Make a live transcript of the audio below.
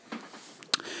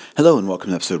Hello and welcome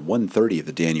to episode 130 of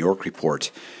the Dan York Report.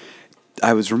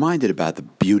 I was reminded about the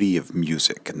beauty of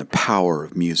music and the power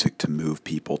of music to move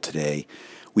people today.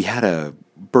 We had a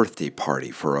birthday party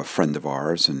for a friend of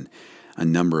ours, and a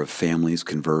number of families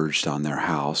converged on their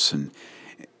house, and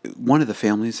one of the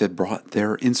families had brought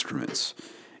their instruments.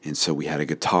 And so we had a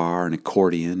guitar, an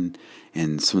accordion,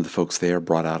 and some of the folks there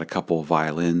brought out a couple of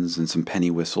violins and some penny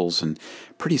whistles, and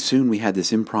pretty soon we had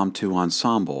this impromptu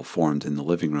ensemble formed in the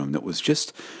living room that was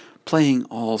just playing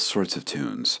all sorts of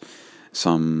tunes.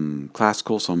 Some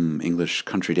classical, some English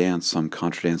country dance, some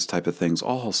contra dance type of things,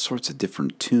 all sorts of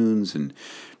different tunes and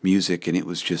music, and it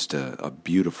was just a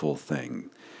beautiful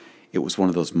thing. It was one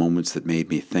of those moments that made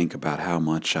me think about how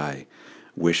much I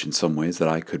wish in some ways that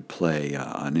I could play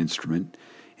an instrument.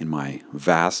 In my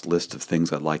vast list of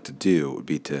things I'd like to do, it would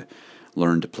be to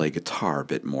learn to play guitar a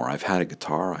bit more. I have a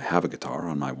guitar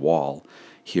on my wall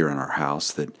here in our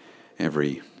house that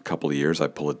every couple of years I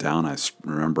pull it down, I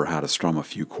remember how to strum a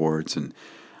few chords, and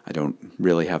I don't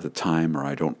really have the time, or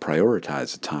I don't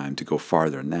prioritize the time to go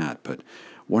farther than that, but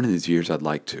one of these years I'd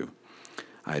like to.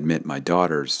 I admit my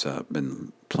daughter's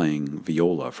been playing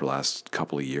viola for the last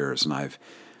couple of years, and I've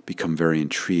become very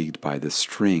intrigued by the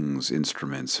strings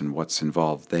instruments and what's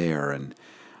involved there, and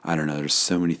I don't know, there's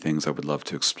so many things I would love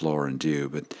to explore and do,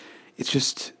 but it's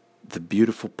just the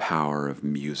beautiful power of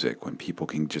music when people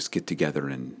can just get together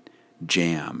and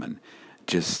jam and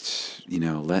just,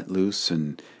 let loose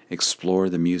and explore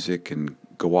the music and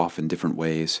go off in different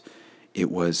ways. It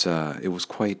was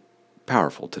quite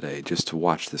powerful today just to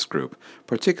watch this group,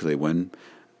 particularly when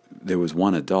there was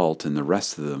one adult and the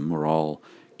rest of them were all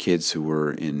kids who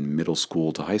were in middle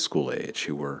school to high school age,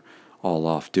 who were all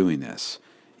off doing this.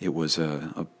 It was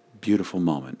a beautiful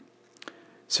moment.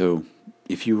 So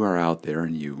if you are out there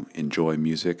and you enjoy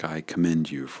music, I commend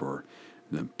you for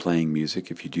playing music.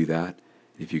 If you do that,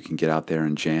 if you can get out there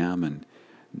and jam, and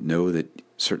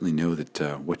certainly know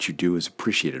that what you do is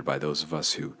appreciated by those of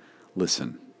us who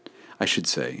listen. I should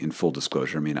say, in full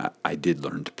disclosure, I did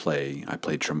learn to play. I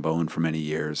played trombone for many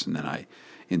years, and then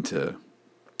into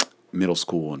middle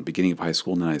school and beginning of high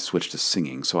school, and then I switched to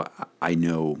singing. So I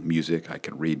know music, I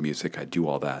can read music, I do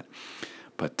all that.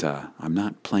 But I'm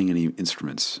not playing any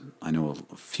instruments. I know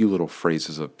a few little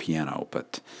phrases of piano,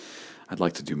 but I'd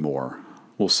like to do more.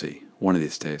 We'll see. One of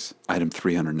these days. Item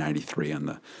 393 on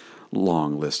the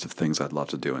long list of things I'd love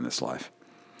to do in this life.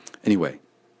 Anyway,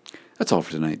 that's all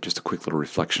for tonight. Just a quick little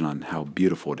reflection on how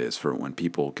beautiful it is for when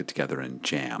people get together and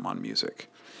jam on music.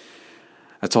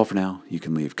 That's all for now. You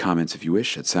can leave comments if you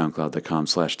wish at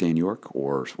soundcloud.com/DanYork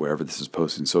or wherever this is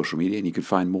posted in social media, and you can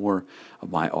find more of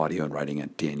my audio and writing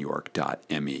at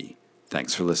danyork.me.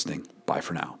 Thanks for listening. Bye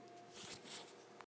for now.